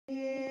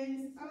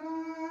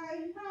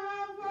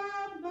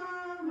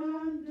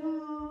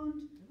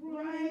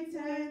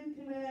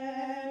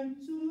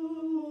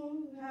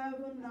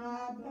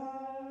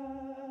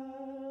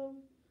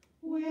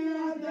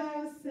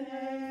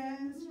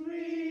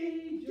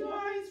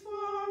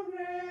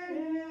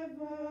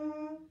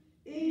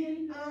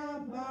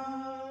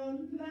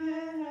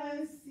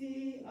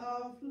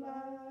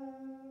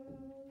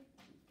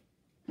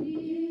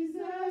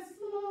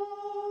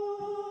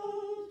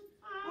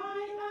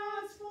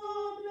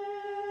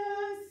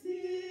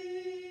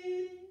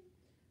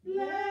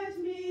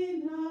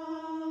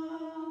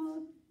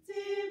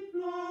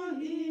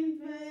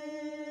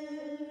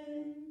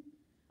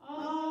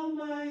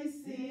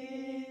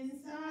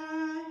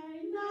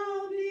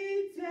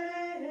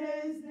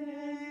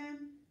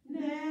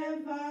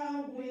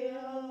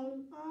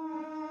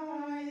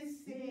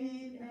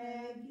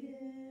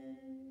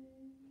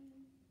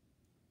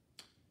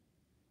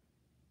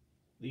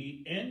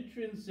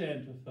entrance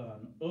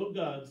antiphon. O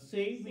God,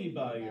 save me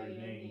by your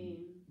name.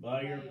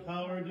 By your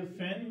power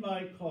defend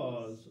my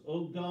cause.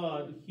 O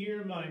God,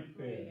 hear my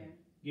prayer.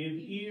 Give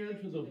ear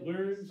to the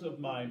words of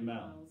my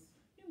mouth.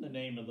 In the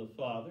name of the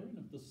Father, and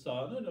of the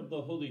Son, and of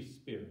the Holy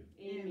Spirit.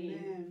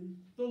 Amen.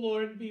 The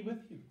Lord be with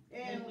you.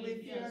 And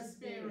with your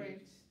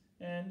spirit.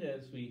 And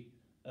as we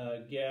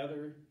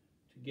gather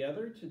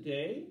together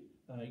today,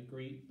 I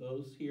greet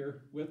those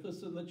here with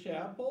us in the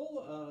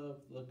chapel of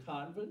the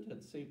convent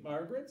at St.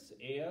 Margaret's,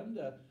 and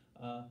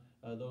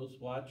those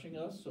watching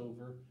us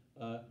over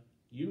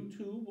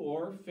YouTube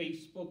or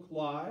Facebook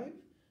Live.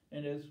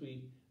 And as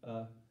we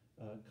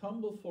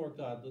come before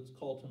God, let's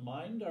call to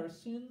mind our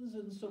sins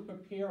and so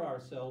prepare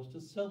ourselves to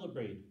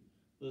celebrate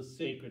the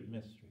sacred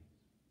mysteries.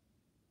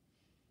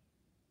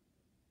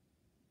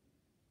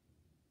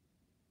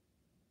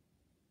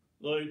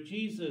 Lord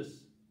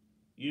Jesus,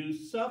 you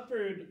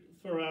suffered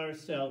for our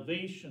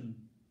salvation.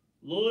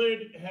 Lord,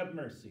 have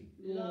mercy.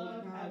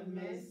 Lord, have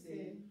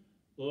mercy.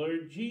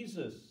 Lord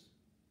Jesus,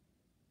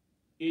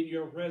 in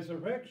your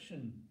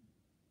resurrection,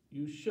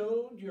 you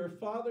showed your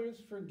Father's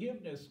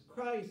forgiveness.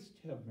 Christ,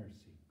 have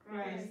mercy.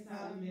 Christ,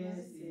 have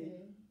mercy.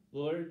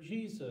 Lord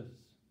Jesus,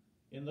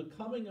 in the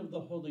coming of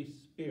the Holy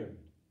Spirit,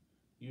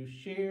 you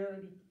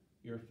shared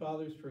your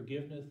Father's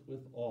forgiveness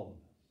with all of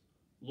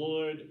us.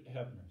 Lord,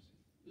 have mercy.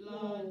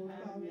 Lord,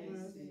 have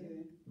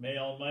mercy. May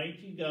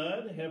Almighty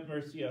God have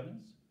mercy on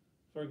us,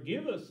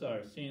 forgive us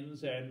our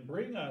sins, and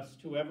bring us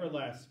to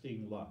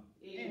everlasting life.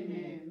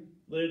 Amen.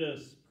 Let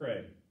us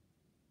pray.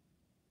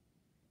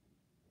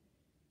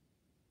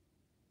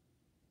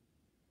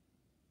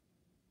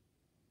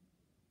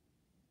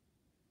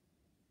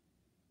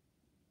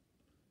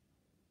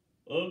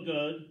 O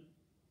God,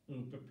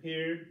 who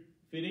prepared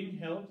fitting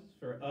health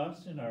for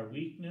us in our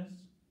weakness,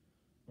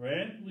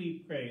 grant,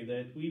 we pray,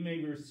 that we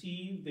may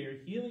receive their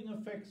healing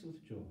effects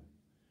with joy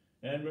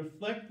and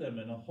reflect them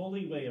in a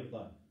holy way of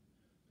life.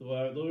 Through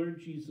our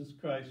Lord Jesus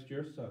Christ,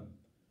 your Son,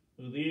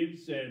 who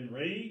lives and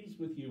reigns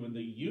with you in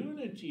the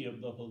unity of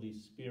the Holy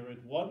Spirit,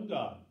 one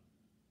God,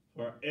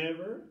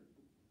 forever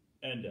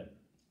and ever.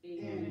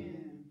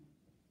 Amen.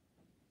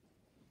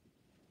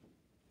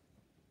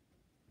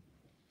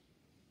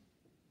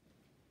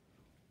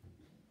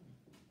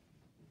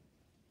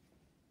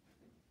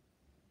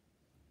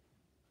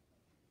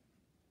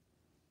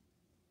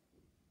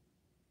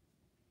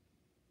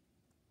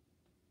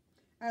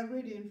 A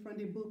reading from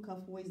the Book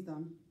of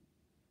Wisdom.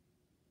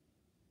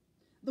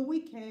 The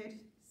wicked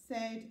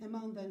said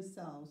among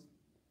themselves,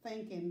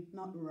 thinking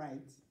not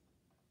right,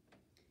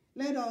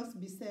 let us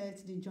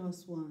beset the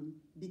just one,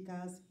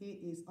 because he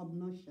is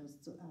obnoxious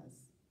to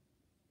us.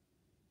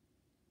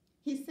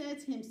 He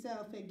sets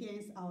himself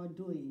against our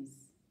doings,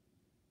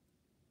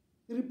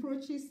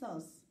 reproaches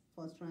us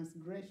for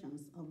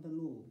transgressions of the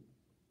law,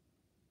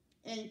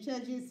 and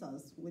charges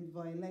us with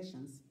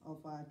violations of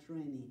our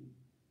training.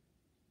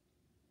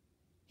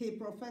 He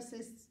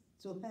professes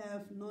to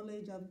have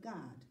knowledge of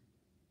God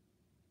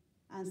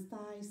and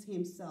styles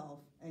himself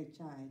a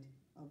child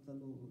of the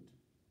Lord.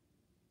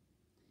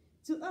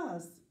 To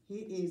us, he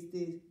is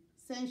the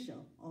censor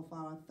of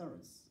our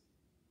thoughts.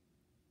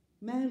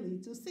 Merely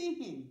to see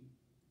him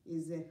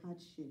is a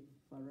hardship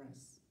for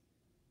us,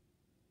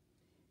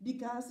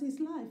 because his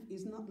life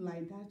is not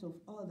like that of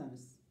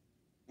others,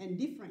 and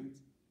different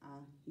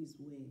are his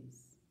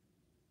ways.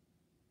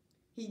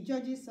 He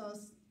judges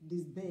us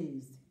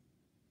disbased.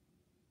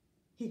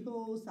 He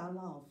holds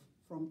aloof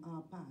from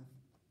our path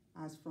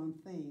as from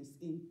things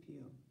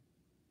impure.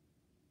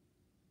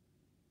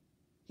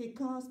 He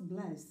calls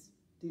blessed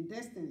the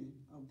destiny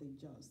of the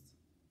just,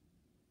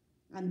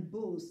 and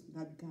boasts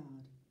that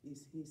God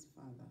is his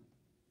Father.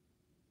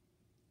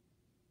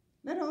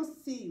 Let us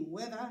see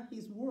whether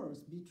his words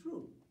be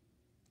true.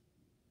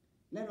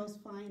 Let us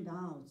find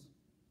out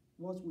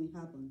what will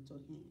happen to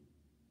him.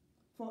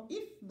 For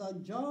if the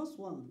just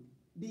one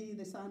be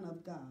the Son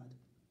of God,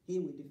 he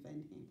will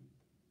defend him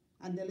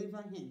and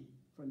deliver him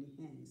from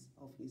the hands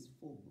of his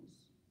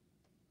foes.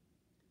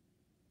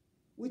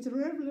 With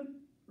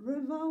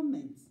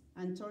revilement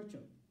and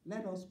torture,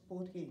 let us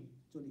put him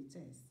to the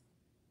test,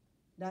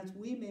 that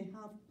we may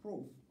have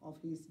proof of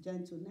his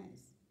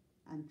gentleness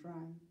and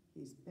try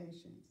his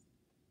patience.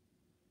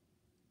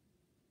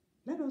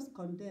 Let us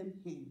condemn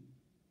him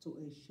to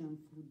a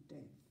shameful death.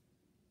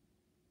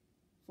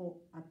 For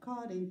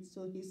according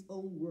to his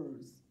own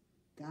words,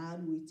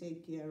 God will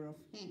take care of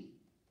him.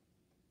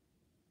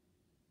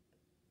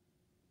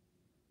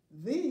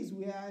 These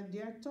were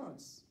their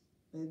thoughts,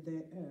 but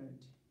they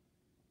erred.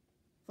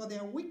 For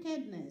their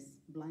wickedness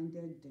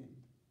blinded them,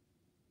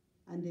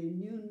 and they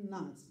knew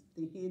not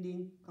the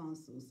hidden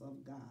counsels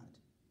of God.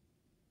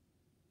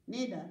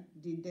 Neither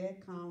did they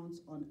count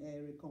on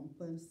a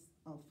recompense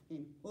of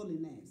him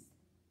holiness,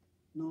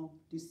 nor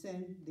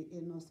discern the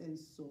innocent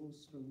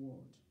soul's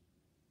reward.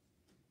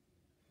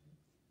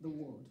 The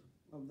word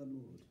of the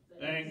Lord.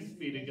 Thanks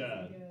be to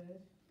God.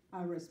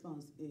 Our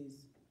response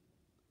is,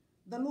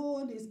 the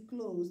Lord is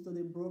close to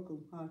the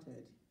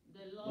brokenhearted.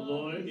 The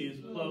Lord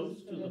is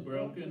close to the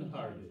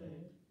brokenhearted.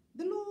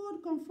 The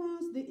Lord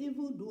confronts the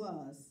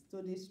evildoers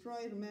to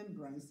destroy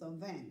remembrance of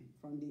them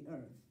from the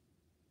earth.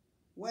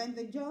 When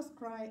the just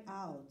cry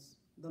out,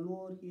 the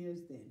Lord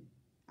hears them,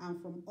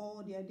 and from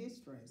all their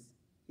distress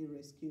he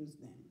rescues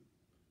them.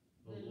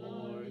 The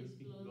Lord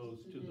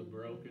goes to the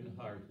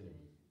brokenhearted.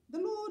 The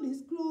Lord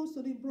is close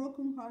to the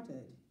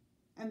brokenhearted,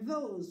 and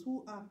those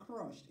who are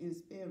crushed in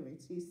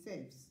spirit he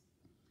saves.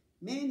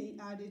 Many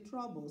are the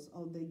troubles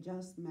of the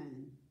just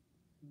man,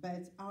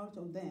 but out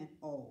of them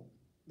all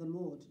the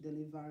Lord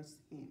delivers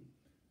him.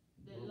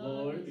 The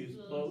Lord is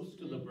close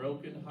to the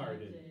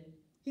brokenhearted.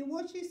 He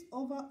watches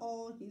over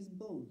all his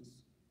bones.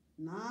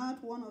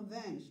 Not one of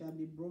them shall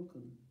be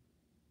broken.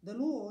 The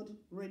Lord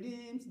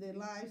redeems the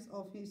lives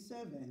of his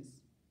servants.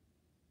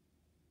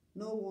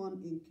 No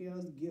one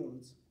incurs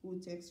guilt who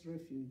takes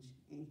refuge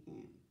in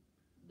him.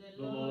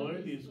 The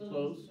Lord is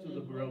close to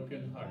the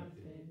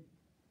brokenhearted.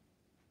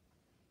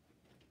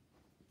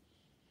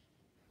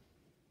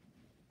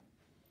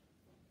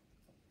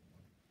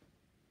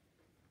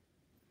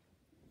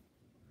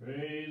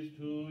 Praise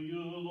to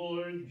you,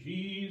 Lord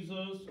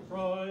Jesus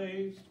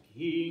Christ,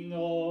 King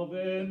of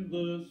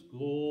endless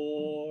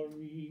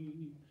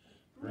glory.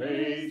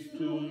 Praise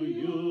to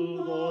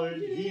you,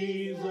 Lord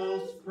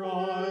Jesus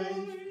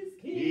Christ,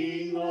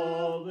 King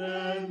of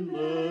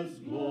endless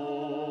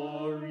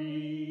glory.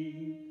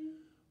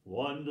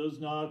 One does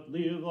not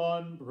live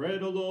on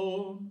bread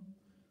alone,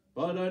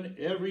 but on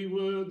every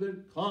word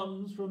that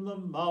comes from the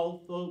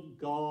mouth of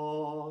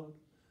God.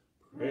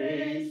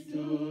 Praise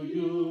to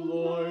you,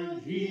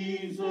 Lord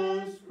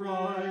Jesus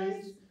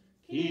Christ,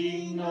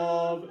 King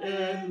of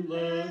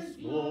endless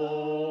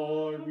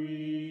glory.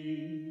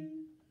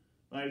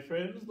 My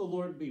friends, the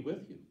Lord be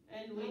with you.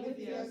 And with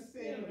your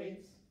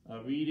spirit.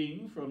 A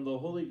reading from the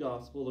Holy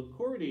Gospel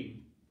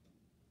according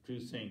to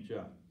St.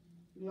 John.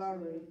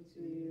 Glory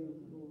to you,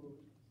 Lord.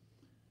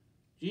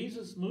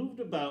 Jesus moved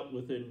about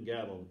within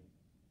Galilee.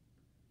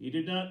 He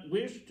did not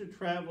wish to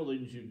travel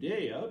in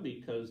Judea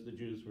because the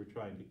Jews were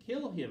trying to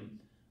kill him,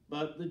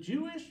 but the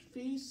Jewish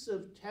Feast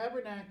of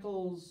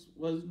Tabernacles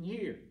was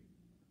near.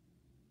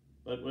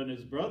 But when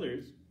his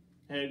brothers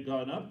had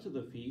gone up to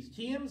the feast,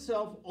 he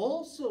himself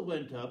also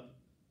went up,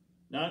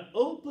 not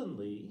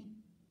openly,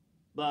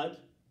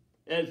 but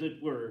as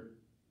it were,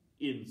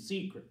 in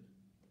secret.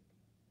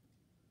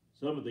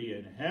 Some of the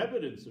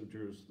inhabitants of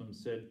Jerusalem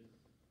said,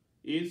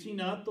 "Is he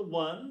not the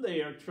one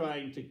they are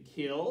trying to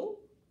kill?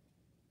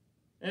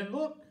 And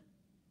look,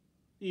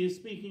 he is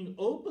speaking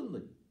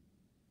openly,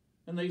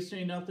 and they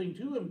say nothing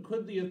to him.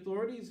 Could the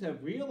authorities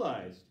have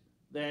realized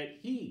that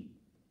he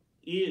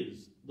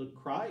is the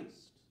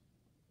Christ?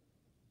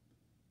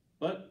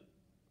 But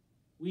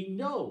we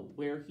know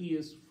where he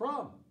is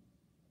from.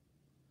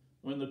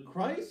 When the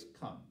Christ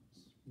comes,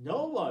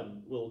 no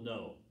one will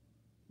know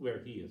where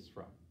he is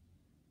from."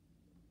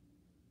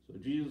 So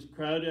Jesus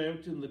crowded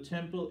out in the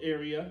temple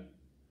area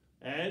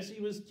as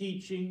he was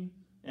teaching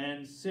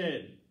and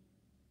said,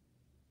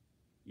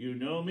 "You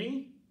know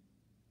me,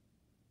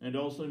 and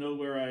also know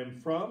where I am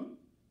from.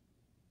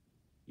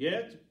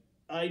 Yet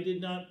I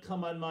did not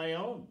come on my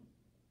own,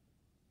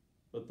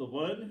 but the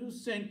one who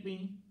sent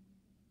me,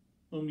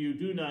 whom you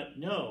do not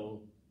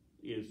know,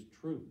 is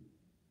true.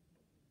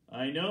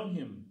 I know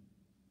him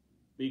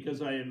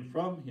because I am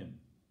from him,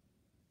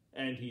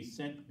 and he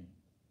sent me."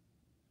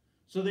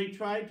 So they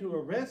tried to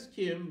arrest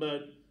him,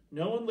 but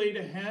no one laid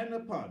a hand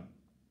upon him,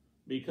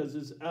 because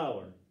his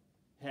hour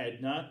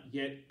had not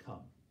yet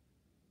come.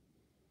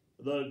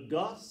 The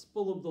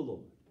Gospel of the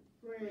Lord.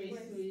 Praise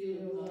to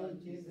you,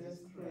 Lord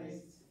Jesus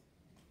Christ.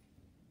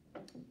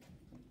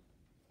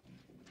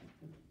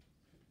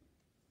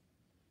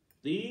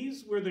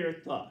 These were their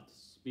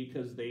thoughts,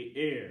 because they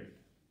erred,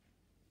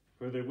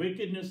 for their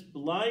wickedness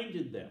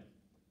blinded them,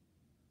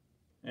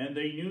 and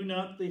they knew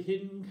not the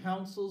hidden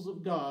counsels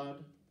of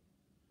God,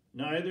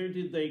 neither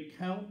did they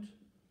count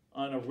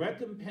on a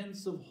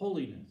recompense of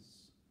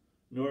holiness,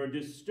 nor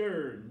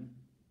discern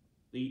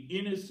the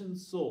innocent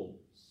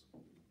soul's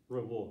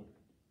reward.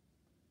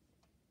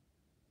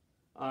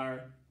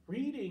 Our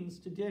readings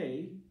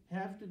today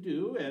have to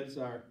do, as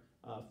our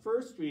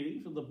first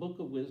reading from the Book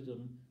of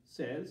Wisdom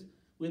says,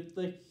 with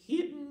the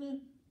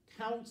hidden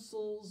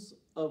counsels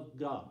of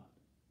God.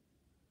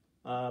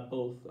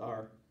 Both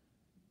our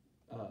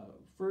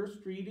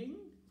first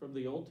reading from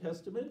the Old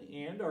Testament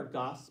and our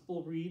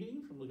gospel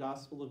reading from the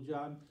Gospel of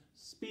John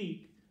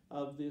speak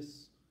of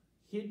this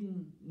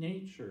hidden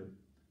nature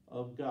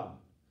of God.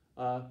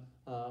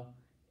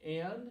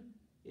 And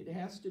it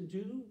has to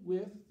do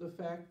with the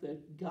fact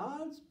that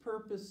God's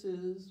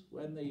purposes,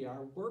 when they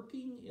are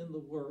working in the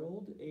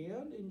world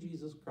and in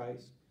Jesus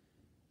Christ,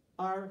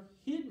 are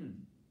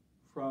hidden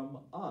from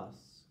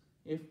us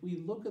if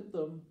we look at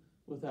them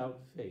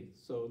without faith.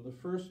 So in the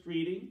first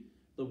reading,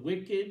 the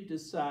wicked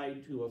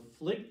decide to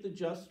afflict the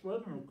just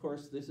one. And of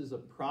course, this is a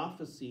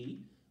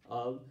prophecy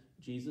of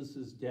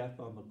Jesus' death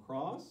on the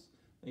cross.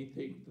 They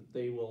think that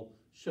they will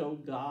show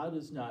God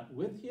is not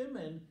with him.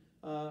 And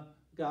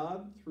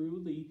God,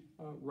 through the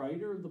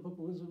writer of the Book of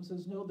Wisdom,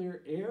 says, no,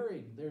 they're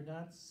erring. They're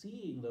not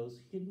seeing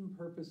those hidden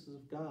purposes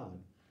of God.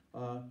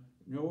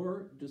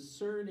 nor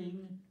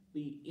discerning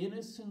the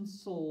innocent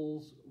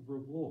soul's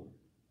reward.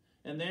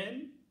 And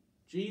then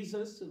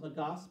Jesus in the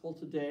gospel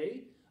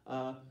today,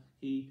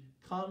 he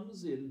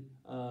comes in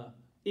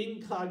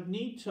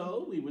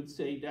incognito, we would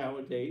say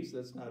nowadays.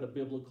 That's not a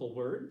biblical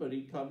word, but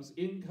he comes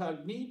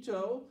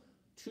incognito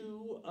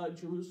to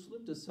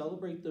Jerusalem to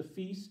celebrate the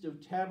Feast of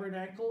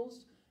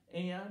Tabernacles.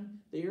 And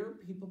there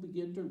people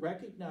begin to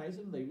recognize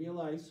him. They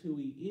realize who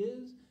he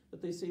is,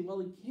 but they say, well,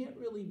 he can't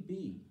really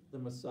be the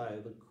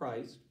Messiah, the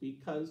Christ,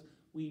 because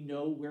we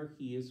know where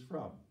he is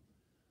from.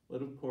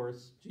 But of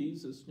course,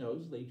 Jesus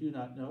knows they do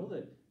not know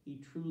that he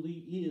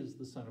truly is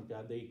the Son of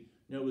God. They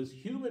know his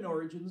human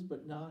origins,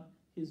 but not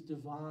his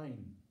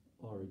divine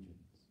origins.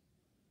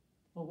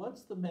 Well,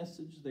 what's the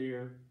message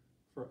there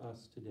for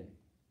us today?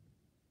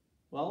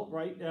 Well,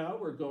 right now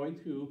we're going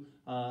through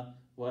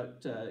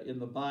what in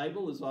the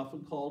Bible is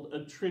often called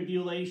a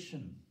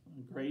tribulation,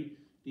 a great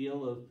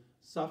deal of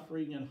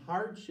suffering and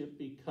hardship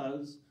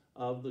because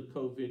of the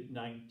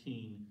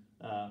COVID-19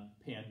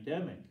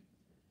 pandemic.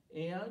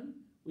 And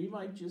we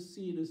might just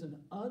see it as an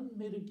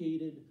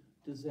unmitigated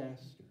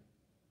disaster.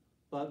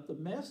 But the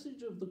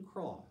message of the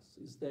cross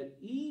is that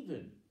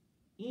even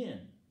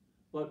in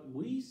what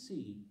we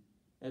see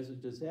as a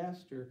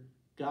disaster,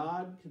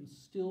 God can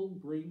still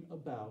bring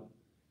about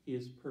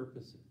his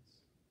purposes.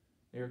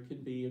 There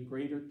can be a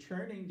greater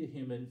turning to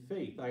him in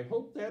faith. I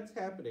hope that's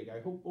happening.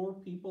 I hope more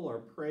people are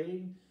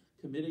praying,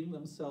 committing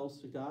themselves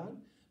to God.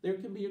 There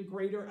can be a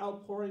greater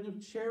outpouring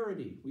of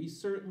charity. We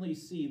certainly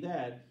see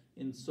that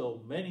in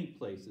so many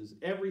places.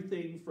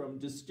 Everything from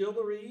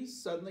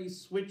distilleries suddenly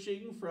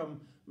switching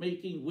from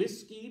making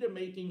whiskey to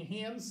making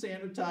hand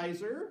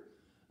sanitizer.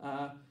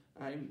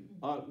 I'm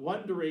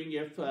wondering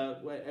if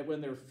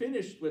when they're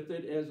finished with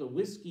it as a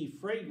whiskey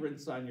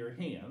fragrance on your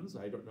hands,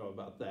 I don't know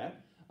about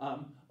that,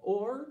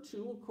 or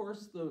to, of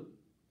course, the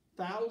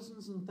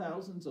thousands and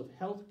thousands of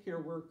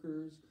healthcare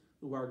workers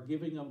who are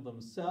giving of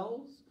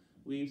themselves.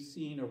 We've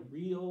seen a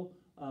real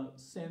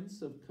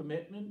sense of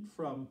commitment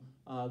from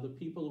the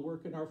people who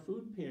work in our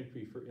food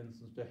pantry, for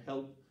instance, to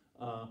help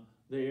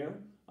there.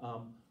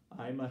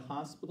 I'm a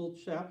hospital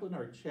chaplain.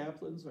 Our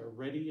chaplains are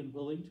ready and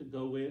willing to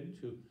go in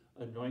to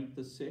anoint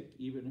the sick,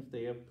 even if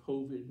they have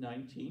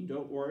COVID-19.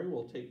 Don't worry,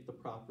 we'll take the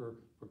proper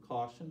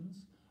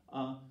precautions.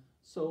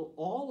 So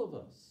all of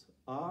us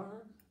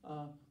are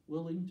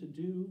willing to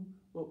do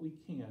what we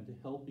can to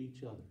help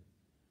each other.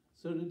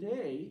 So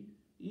today,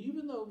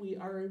 even though we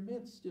are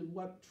amidst of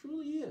what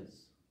truly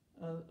is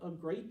a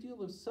great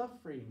deal of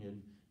suffering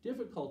and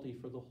difficulty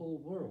for the whole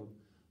world,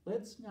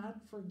 let's not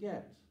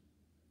forget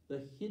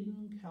the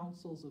hidden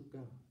counsels of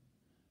God,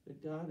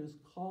 that God is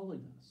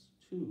calling us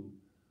to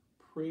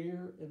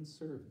prayer and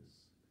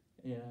service.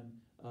 And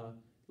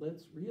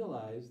let's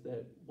realize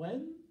that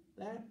when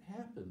that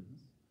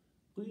happens,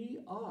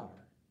 we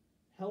are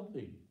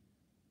helping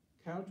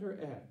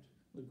counteract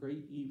the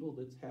great evil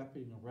that's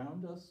happening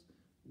around us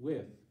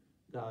with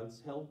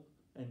God's help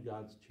and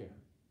God's charity.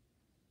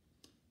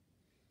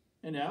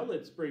 And now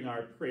let's bring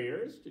our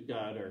prayers to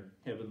God, our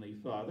Heavenly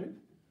Father.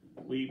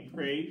 We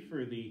pray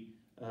for the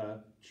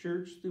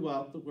church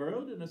throughout the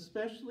world, and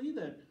especially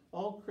that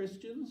all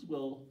Christians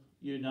will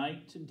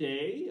unite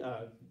today,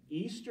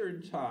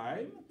 Eastern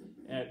time,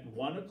 at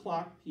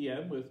 1:00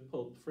 p.m. with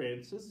Pope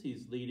Francis.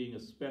 He's leading a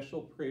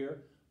special prayer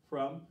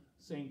from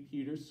St.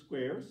 Peter's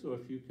Square, so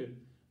if you could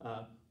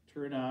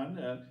turn on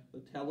the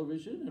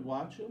television and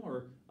watch him,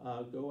 or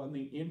go on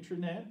the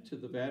internet to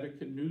the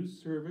Vatican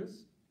News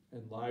Service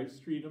and live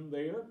stream them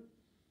there,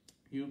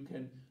 you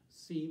can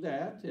see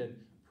that and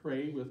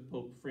pray with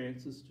Pope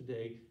Francis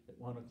today at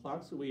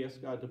 1:00. So we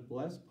ask God to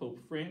bless Pope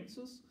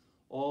Francis,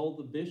 all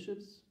the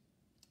bishops,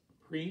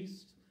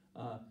 priests,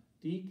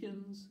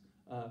 deacons,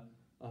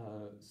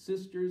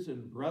 sisters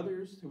and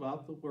brothers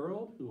throughout the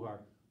world who are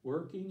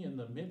working in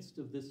the midst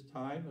of this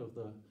time of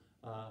the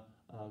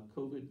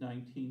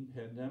COVID-19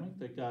 pandemic,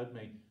 that God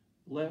may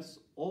bless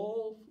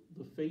all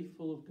the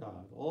faithful of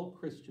God, all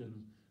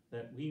Christians,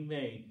 that we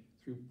may,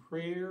 through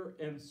prayer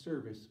and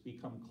service,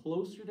 become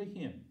closer to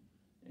him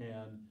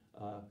and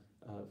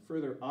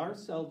further our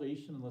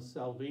salvation and the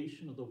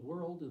salvation of the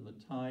world in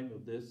the time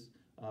of this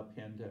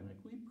pandemic.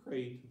 We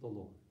pray to the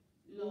Lord.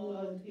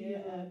 Lord,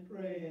 hear our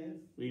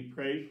prayers. We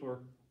pray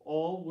for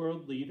all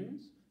world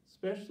leaders,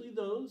 especially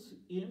those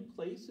in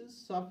places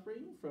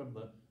suffering from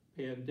the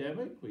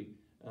pandemic. We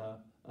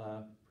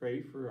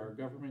pray for our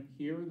government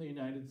here in the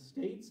United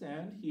States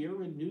and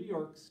here in New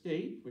York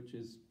State, which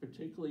is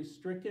particularly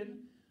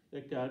stricken,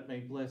 that God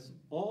may bless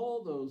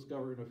all those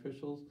government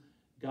officials,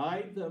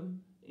 guide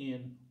them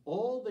in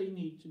all they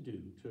need to do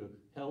to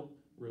help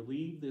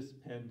relieve this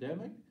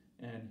pandemic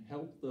and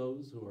help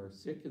those who are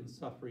sick and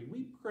suffering.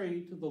 We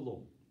pray to the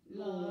Lord.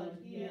 Lord,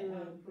 hear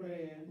our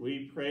prayer.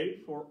 We pray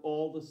for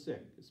all the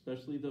sick,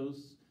 especially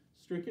those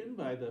stricken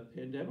by the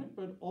pandemic,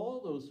 but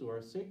all those who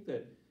are sick,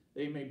 that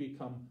they may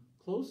become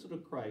closer to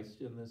Christ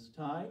in this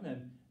time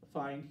and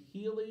find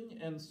healing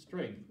and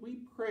strength. We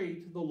pray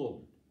to the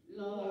Lord.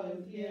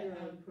 Lord, hear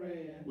our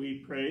prayer. We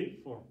pray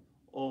for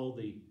all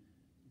the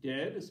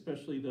dead,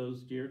 especially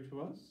those dear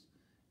to us.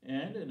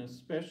 And in a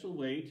special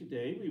way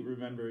today, we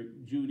remember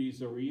Judy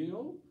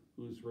Zorillo,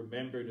 who's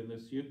remembered in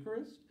this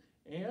Eucharist,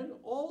 and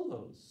all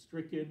those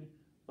stricken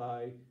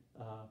by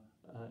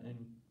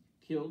and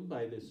killed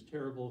by this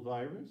terrible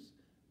virus,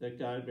 that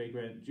God may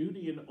grant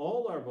Judy and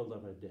all our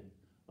beloved dead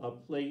a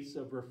place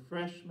of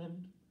refreshment,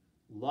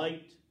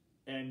 light,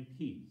 and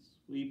peace.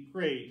 We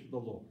pray to the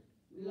Lord.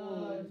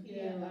 Lord,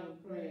 hear our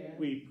prayer.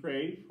 We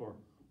pray for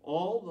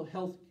all the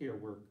healthcare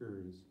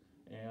workers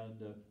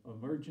and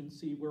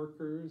emergency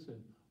workers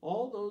and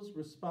all those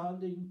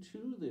responding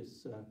to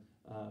this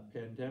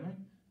pandemic,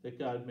 that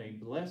God may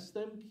bless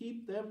them,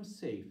 keep them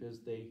safe as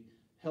they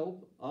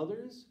help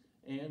others,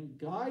 and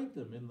guide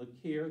them in the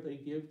care they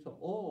give to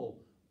all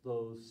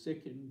those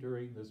sickened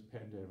during this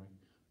pandemic.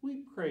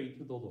 We pray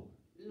to the Lord.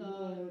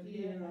 Lord,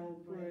 hear our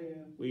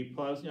prayer. We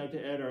pause now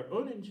to add our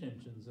own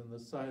intentions in the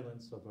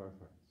silence of our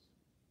hearts.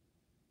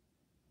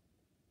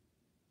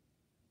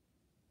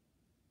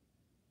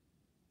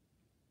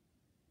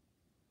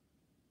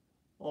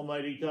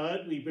 Almighty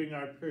God, we bring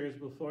our prayers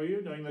before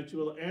you, knowing that you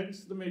will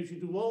answer them as you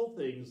do all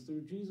things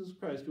through Jesus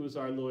Christ, who is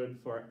our Lord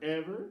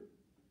forever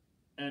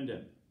and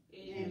ever.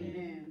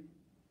 Amen.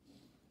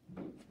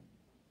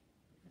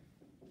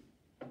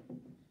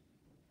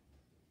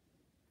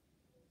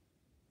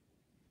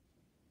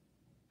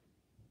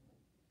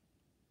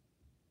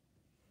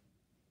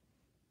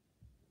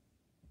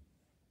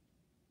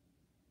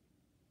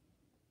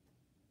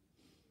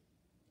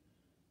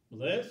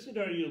 Blessed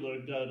are you,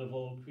 Lord God of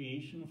all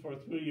creation, for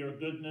through your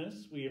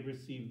goodness we have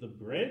received the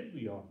bread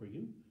we offer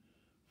you,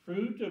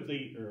 fruit of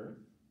the earth,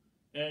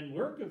 and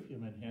work of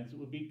human hands. It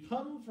will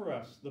become for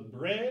us the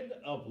bread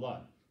of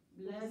life.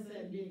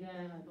 Blessed be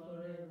God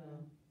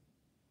forever.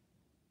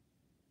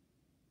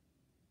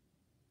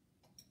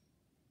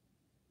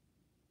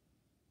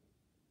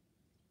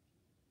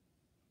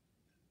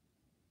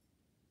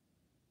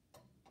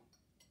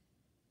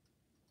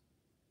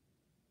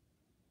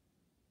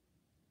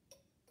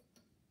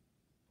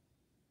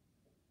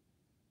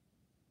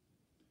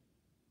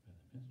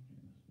 By the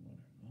mystery of this water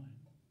and wine,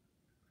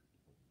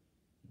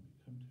 and we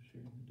come to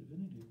share in the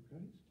divinity of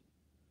Christ,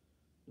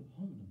 who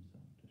humbled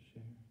himself to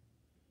share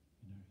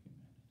in our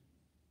humanity.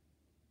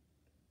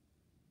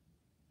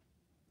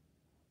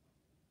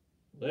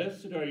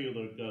 Blessed are you,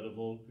 Lord God of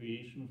all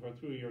creation, for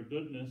through your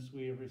goodness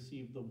we have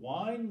received the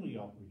wine we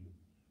offer you,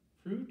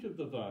 fruit of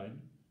the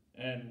vine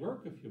and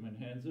work of human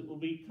hands. It will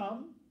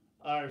become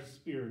our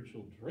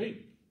spiritual drink.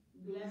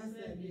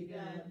 Blessed be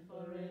God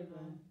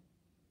forever.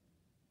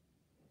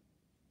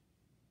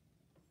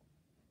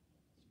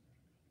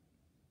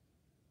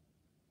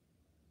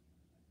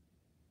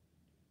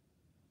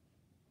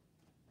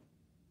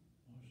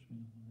 Wash me,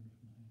 Lord, of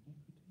my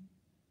iniquity.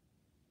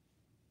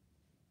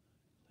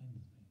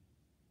 Cleanse me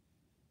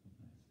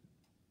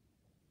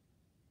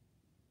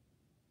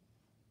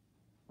of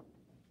my sin.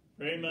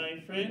 Pray, my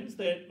friends,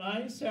 that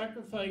my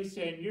sacrifice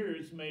and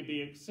yours may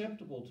be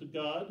acceptable to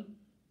God,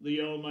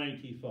 the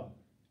Almighty Father.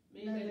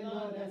 May the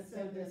Lord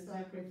accept the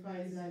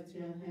sacrifice at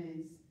your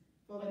hands,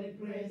 for the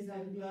praise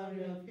and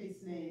glory of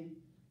his name,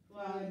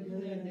 for our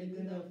good and the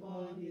good of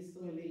all his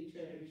holy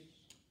church.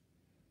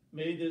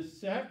 May this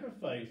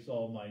sacrifice,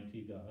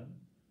 Almighty God,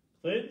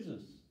 cleanse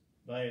us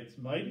by its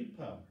mighty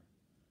power,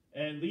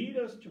 and lead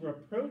us to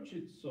approach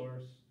its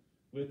source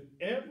with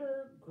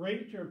ever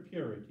greater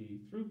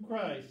purity through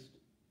Christ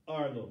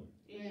our Lord.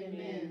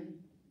 Amen.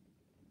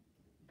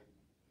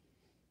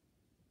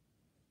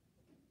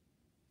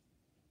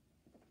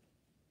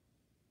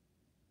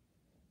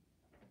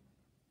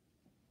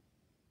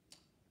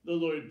 The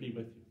Lord be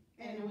with you.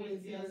 And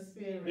with your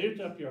spirit.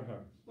 Lift up your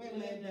hearts. We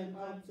lift them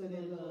up to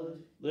the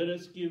Lord. Let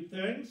us give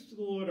thanks to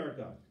the Lord our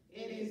God.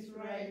 It is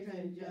right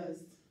and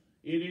just.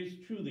 It is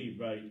truly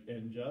right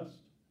and just,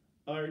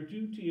 our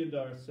duty and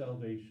our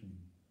salvation,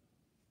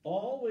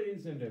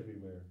 always and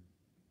everywhere,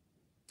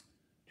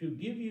 to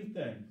give you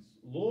thanks,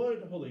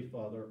 Lord, Holy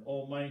Father,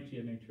 Almighty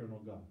and eternal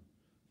God.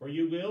 For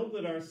you will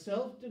that our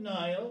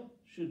self-denial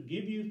should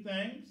give you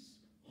thanks,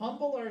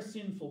 humble our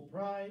sinful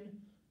pride,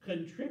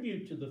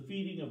 contribute to the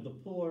feeding of the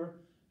poor,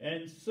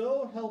 and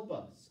so help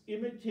us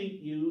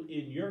imitate you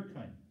in your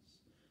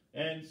kindness.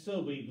 And so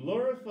we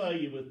glorify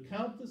you with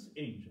countless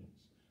angels,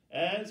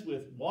 as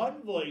with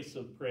one voice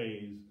of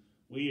praise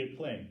we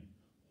acclaim,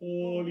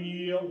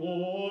 Holy,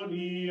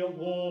 holy,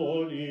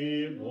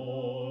 holy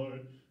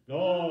Lord,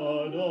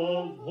 God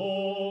of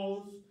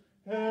hosts,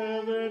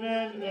 heaven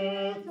and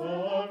earth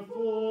are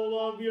full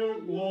of your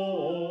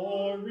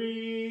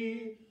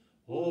glory.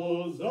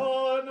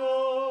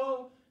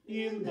 Hosanna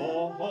in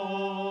the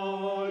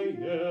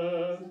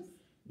highest.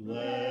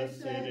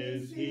 Blessed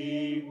is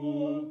he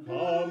who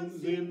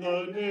comes in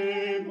the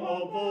name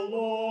of the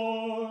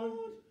Lord.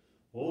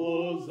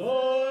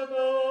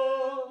 Hosanna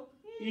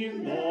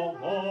in the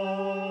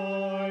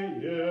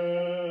highest.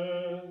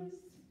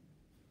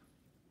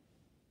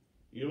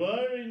 You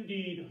are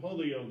indeed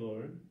holy, O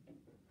Lord,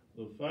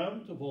 the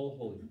fount of all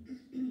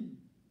holiness.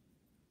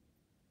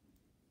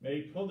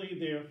 Make holy,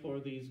 therefore,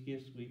 these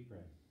gifts, we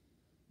pray,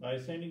 by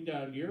sending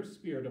down your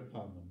Spirit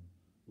upon them,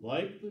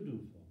 like the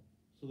dewfall,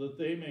 so that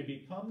they may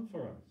become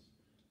for us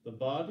the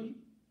body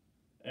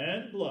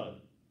and blood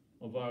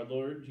of our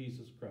Lord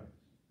Jesus Christ.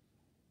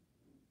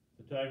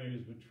 The time he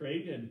was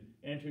betrayed and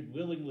entered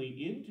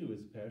willingly into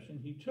his passion,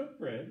 he took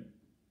bread,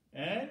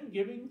 and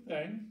giving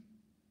thanks,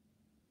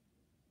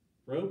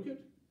 broke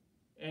it,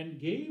 and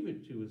gave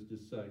it to his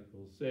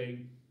disciples,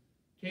 saying,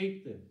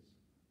 "Take this,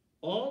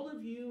 all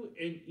of you,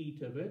 and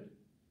eat of it,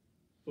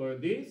 for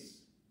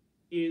this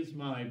is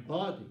my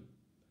body,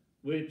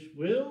 which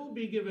will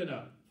be given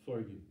up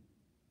for you."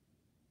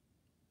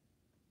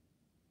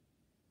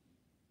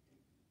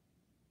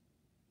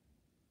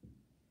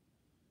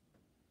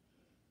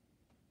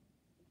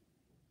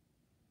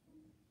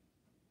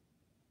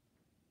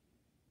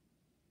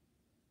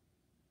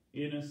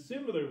 In a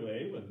similar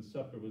way, when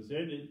supper was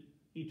ended,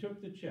 he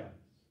took the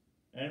chalice,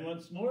 and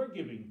once more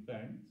giving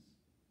thanks,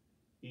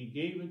 he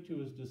gave it to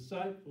his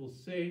disciples,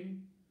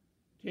 saying,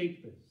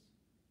 "Take this,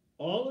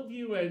 all of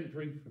you, and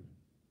drink from it,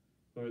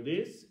 for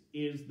this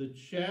is the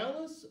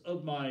chalice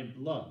of my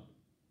blood,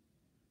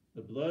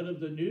 the blood of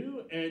the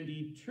new and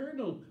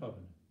eternal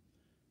covenant,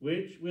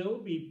 which will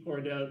be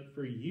poured out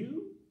for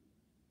you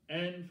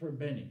and for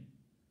many,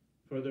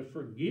 for the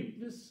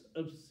forgiveness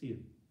of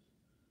sins.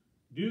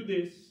 Do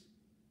this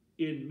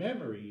in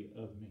memory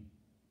of me."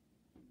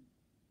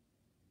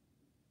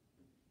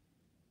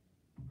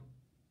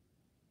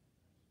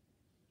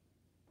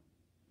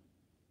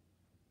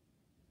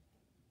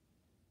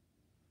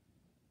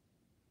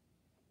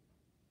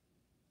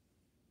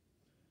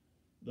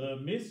 The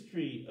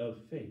mystery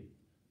of faith.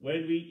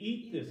 When we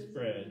eat this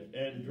bread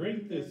and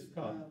drink this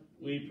cup,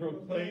 we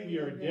proclaim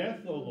your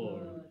death, O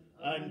Lord,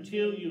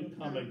 until you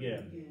come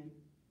again.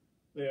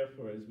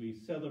 Therefore, as we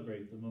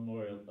celebrate the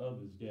memorial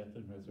of his death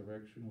and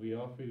resurrection, we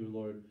offer you,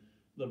 Lord,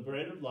 the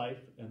bread of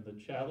life and the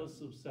chalice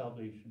of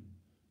salvation,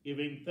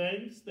 giving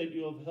thanks that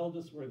you have held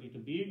us worthy to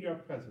be in your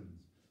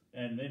presence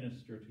and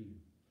minister to you.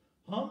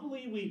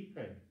 Humbly we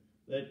pray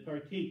that,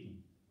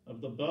 partaking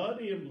of the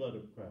body and blood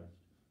of Christ,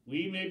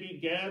 we may be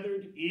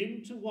gathered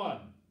into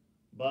one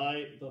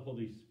by the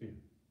Holy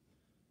Spirit.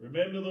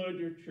 Remember, Lord,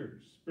 your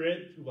church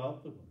spread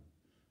throughout the world,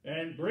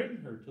 and bring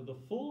her to the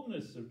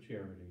fullness of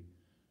charity,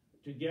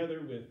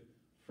 together with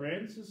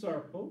Francis,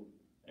 our Pope,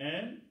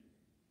 and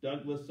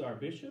Douglas, our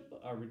Bishop,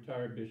 our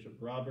retired Bishop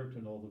Robert,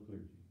 and all the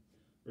clergy.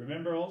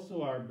 Remember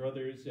also our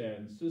brothers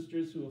and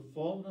sisters who have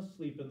fallen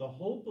asleep in the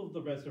hope of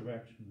the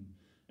resurrection,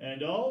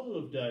 and all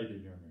who have died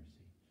in your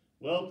mercy.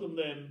 Welcome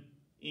them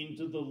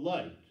into the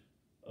light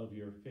of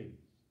your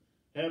face.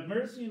 Have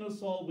mercy on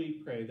us all, we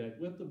pray, that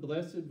with the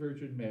Blessed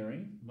Virgin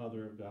Mary,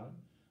 Mother of God,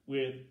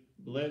 with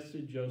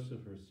blessed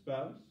Joseph, her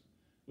spouse,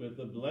 with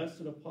the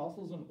blessed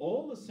apostles and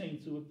all the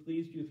saints who have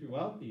pleased you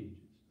throughout the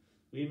ages,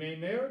 we may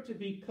merit to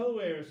be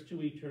co-heirs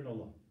to eternal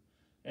life,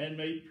 and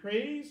may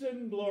praise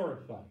and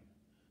glorify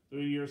you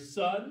through your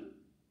Son,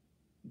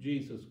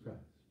 Jesus Christ.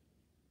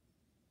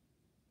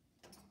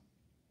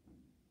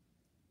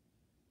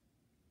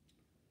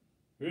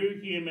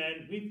 Through him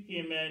and with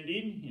him and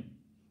in him,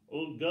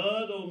 O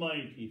God,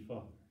 Almighty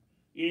Father,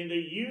 in the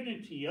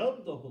unity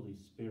of the Holy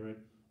Spirit,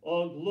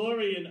 all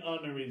glory and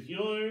honor is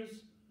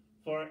yours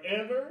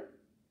forever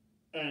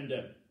and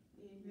ever.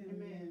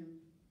 Amen.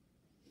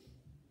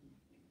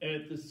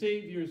 At the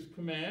Savior's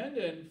command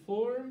and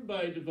formed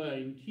by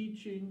divine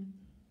teaching,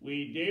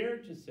 we dare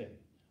to say,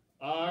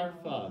 Our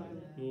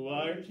Father, who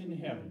art in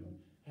heaven,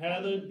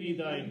 hallowed be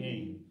thy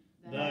name.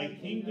 Thy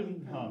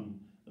kingdom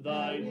come,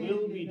 thy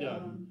will be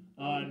done,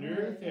 on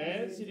earth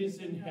as it is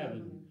in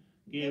heaven.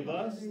 Give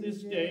us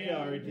this day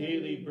our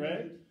daily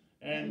bread,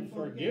 and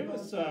forgive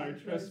us our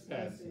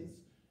trespasses,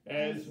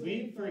 as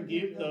we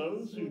forgive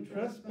those who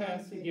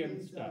trespass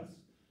against us.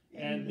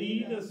 And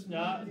lead us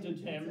not into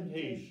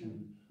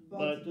temptation,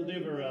 but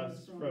deliver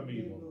us from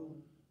evil.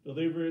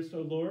 Deliver us,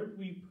 O Lord,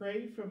 we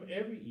pray, from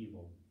every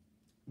evil.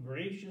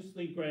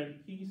 Graciously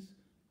grant peace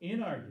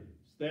in our days,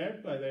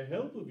 that by the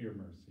help of your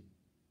mercy,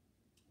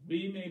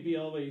 we may be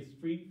always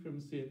free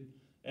from sin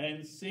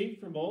and safe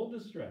from all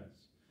distress,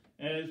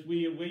 as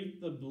we await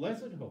the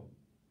blessed hope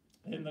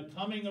and the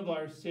coming of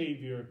our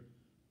Savior,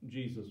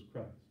 Jesus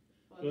Christ.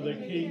 For the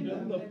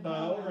kingdom, the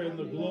power, and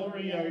the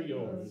glory are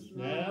yours,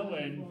 now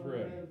and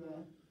forever.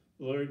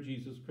 Lord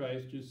Jesus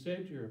Christ, who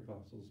said to your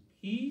apostles,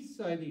 Peace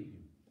I leave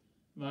you,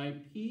 my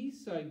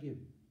peace I give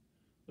you.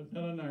 Look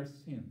not on our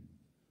sins,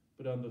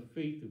 but on the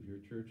faith of your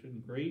church,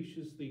 and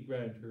graciously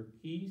grant her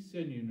peace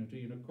and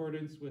unity in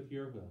accordance with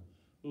your will,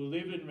 who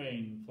live and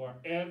reign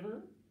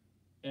forever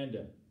and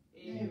ever.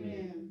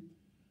 Amen.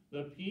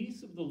 The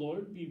peace of the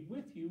Lord be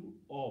with you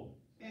always.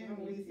 And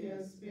with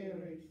your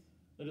spirit.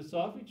 Let us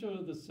offer each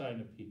other the sign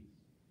of peace.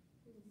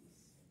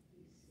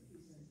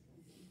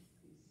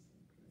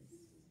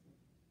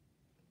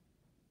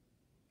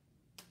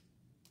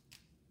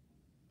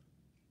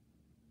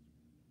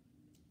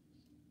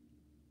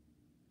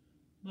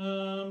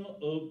 Lamb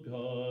of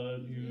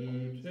God,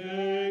 you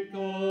take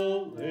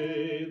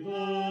away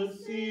the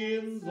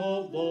sins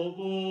of the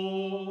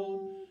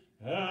world.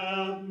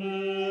 Have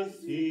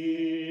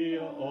mercy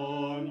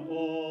on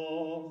all.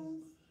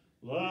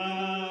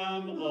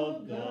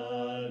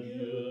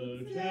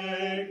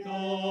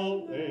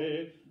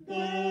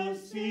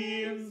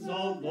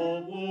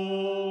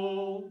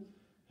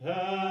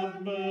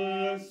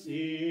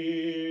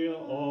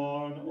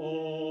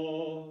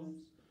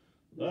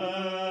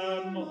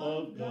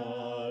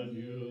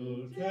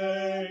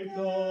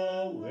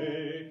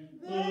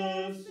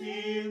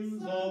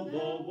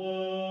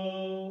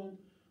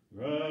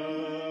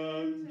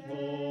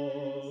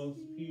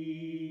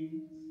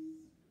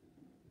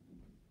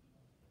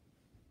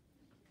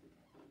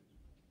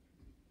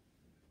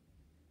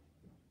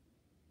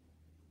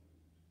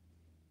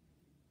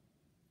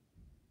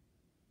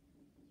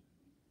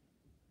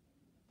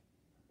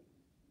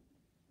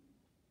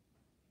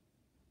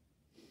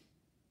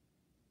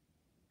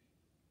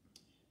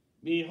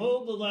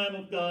 Behold the Lamb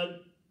of God.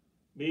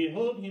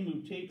 Behold him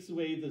who takes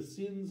away the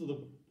sins of the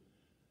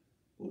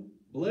world.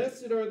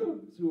 Blessed are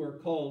those who are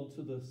called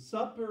to the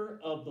supper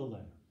of the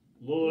Lamb.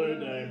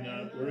 Lord, I am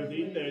not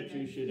worthy that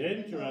you should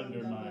enter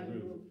under my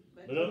roof,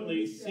 but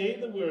only say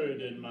the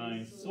word, and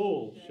my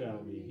soul shall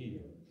be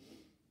healed.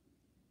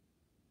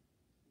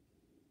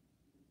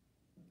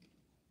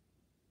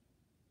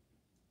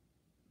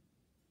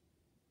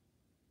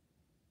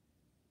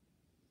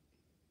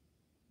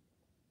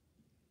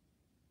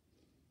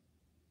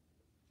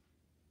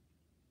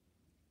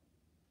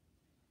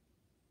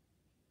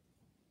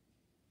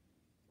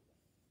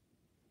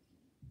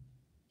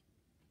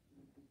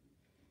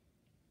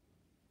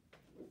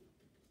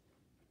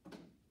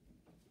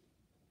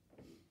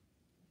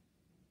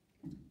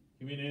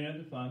 Communion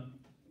and fun.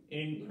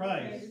 In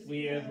Christ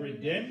we have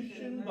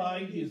redemption by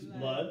his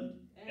blood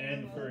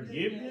and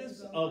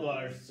forgiveness of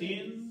our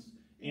sins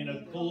in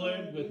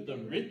accord with the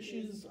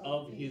riches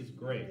of his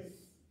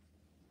grace.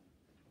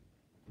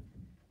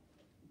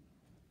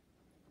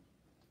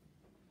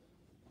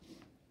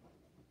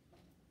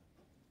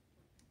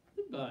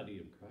 The body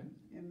of Christ.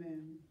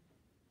 Amen.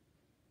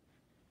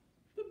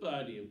 The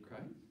body of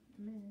Christ.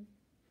 Amen.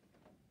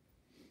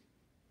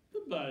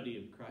 The body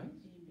of Christ.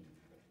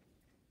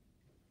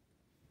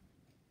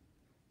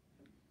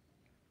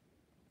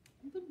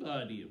 The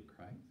body of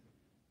Christ.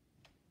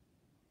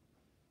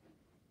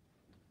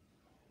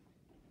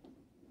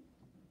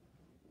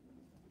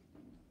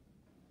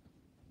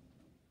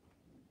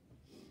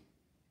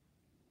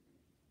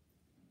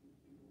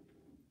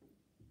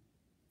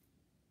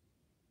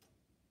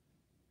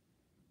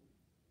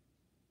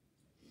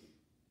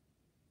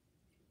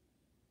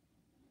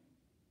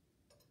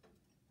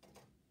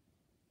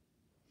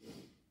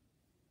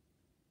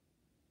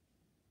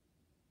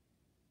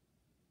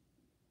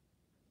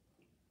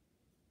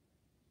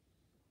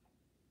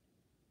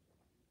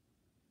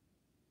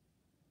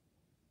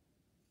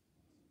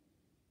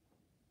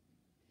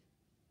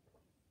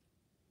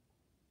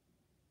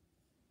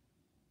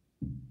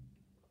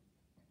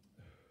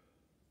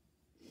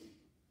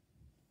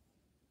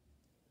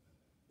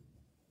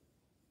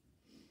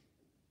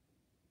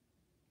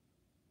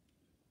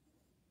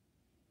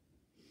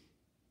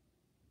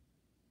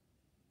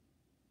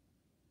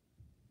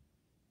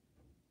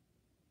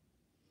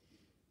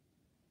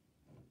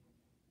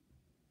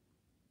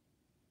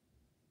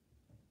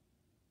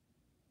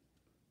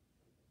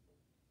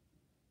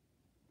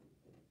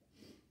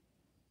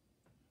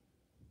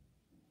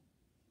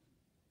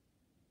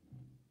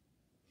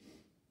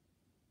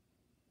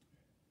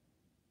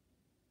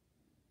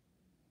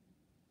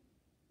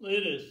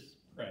 Let us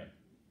pray.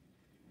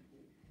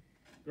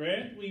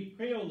 Grant, we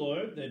pray, O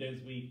Lord, that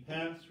as we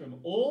pass from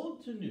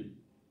old to new,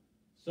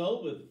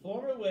 so with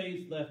former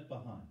ways left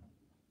behind,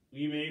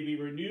 we may be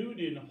renewed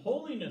in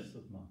holiness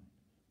of mind,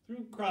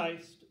 through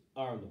Christ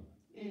our Lord.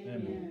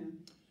 Amen.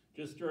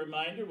 Just a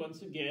reminder,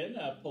 once again,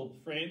 Pope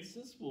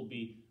Francis will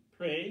be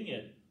praying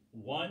at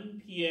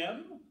 1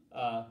 p.m.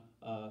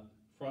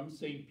 From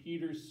St.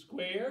 Peter's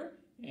Square,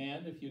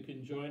 and if you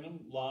can join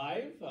him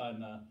live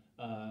on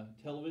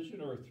television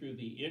or through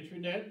the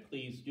internet,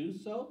 please do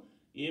so.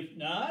 If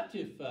not,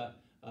 if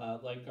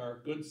like our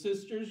good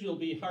sisters, you'll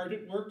be hard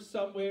at work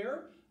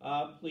somewhere,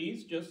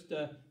 please just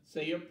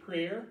say a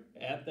prayer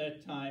at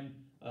that time,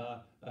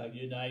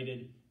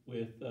 united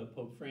with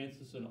Pope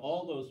Francis and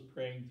all those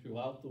praying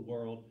throughout the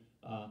world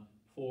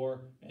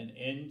for an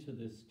end to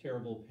this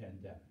terrible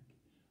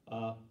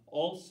pandemic.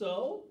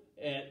 Also,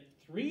 at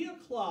 3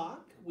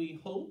 o'clock,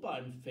 we hope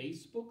on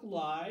Facebook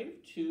Live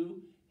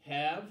to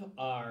have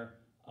our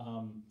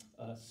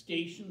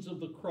Stations of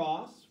the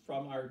Cross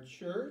from our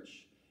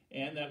church,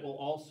 and that will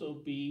also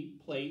be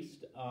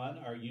placed on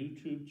our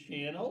YouTube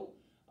channel.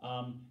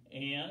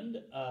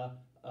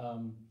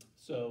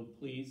 So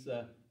please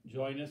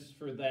join us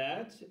for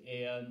that,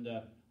 and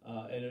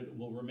it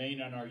will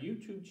remain on our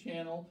YouTube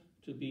channel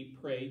to be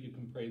prayed. You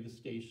can pray the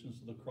Stations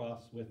of the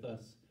Cross with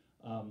us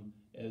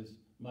as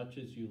much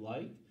as you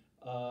like.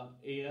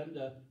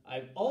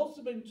 I've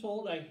also been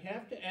told I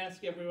have to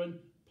ask everyone,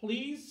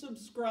 please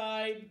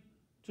subscribe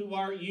to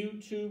our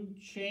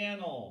YouTube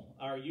channel,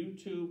 our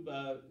YouTube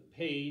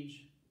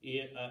page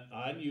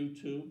on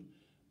YouTube,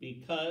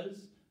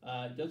 because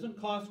it doesn't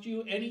cost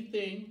you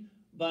anything,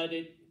 but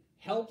it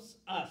helps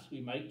us.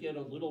 We might get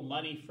a little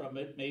money from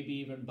it, maybe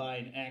even buy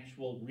an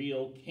actual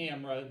real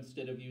camera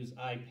instead of use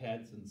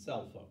iPads and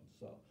cell phones.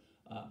 So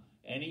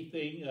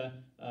anything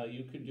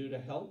you can do to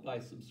help by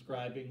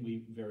subscribing,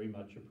 we very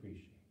much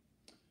appreciate.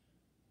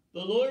 The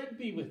Lord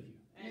be with you.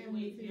 And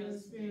with your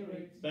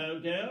spirit. Bow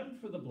down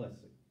for the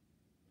blessing.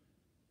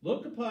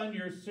 Look upon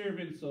your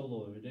servants, O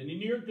Lord, and in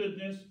your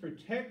goodness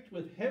protect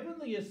with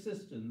heavenly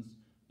assistance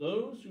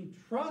those who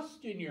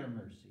trust in your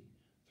mercy,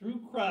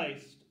 through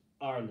Christ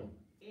our Lord.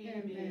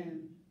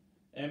 Amen.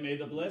 And may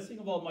the blessing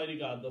of Almighty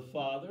God, the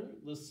Father,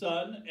 the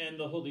Son, and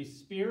the Holy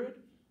Spirit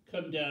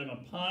come down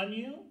upon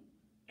you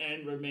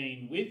and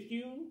remain with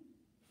you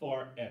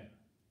forever.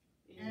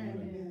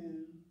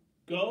 Amen.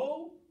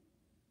 Go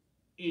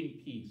in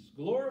peace,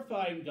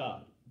 glorifying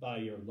God by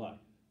your life.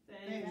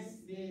 Thanks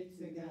be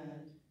to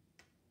God.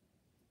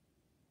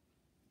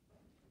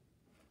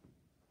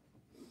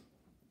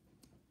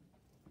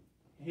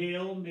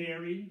 Hail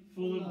Mary,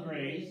 full of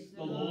grace,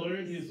 the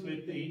Lord is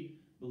with thee.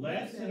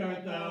 Blessed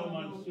art thou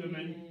amongst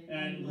women,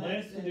 and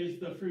blessed is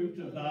the fruit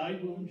of thy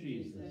womb,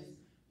 Jesus.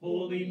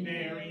 Holy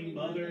Mary,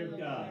 Mother of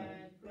God,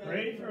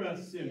 pray for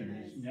us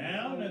sinners,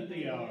 now and at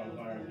the hour of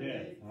our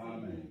death.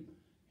 Amen.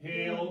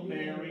 Hail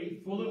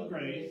Mary, full of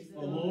grace,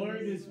 the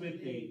Lord is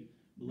with thee.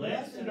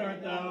 Blessed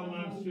art thou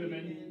amongst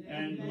women,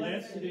 and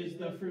blessed is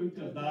the fruit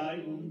of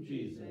thy womb,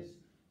 Jesus.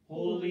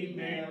 Holy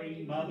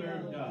Mary,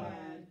 Mother of God,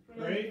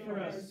 pray for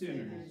us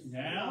sinners,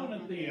 now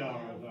and at the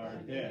hour of our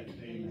death.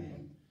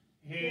 Amen.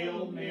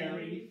 Hail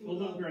Mary,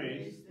 full of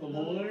grace, the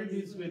Lord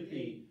is with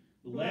thee.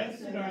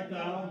 Blessed art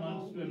thou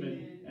amongst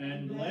women,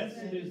 and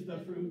blessed is the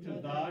fruit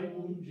of thy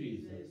womb,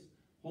 Jesus.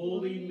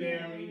 Holy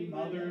Mary,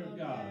 Mother of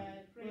God,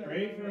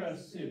 pray for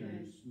us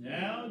sinners,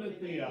 now and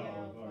at the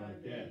hour of our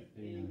death.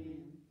 Amen.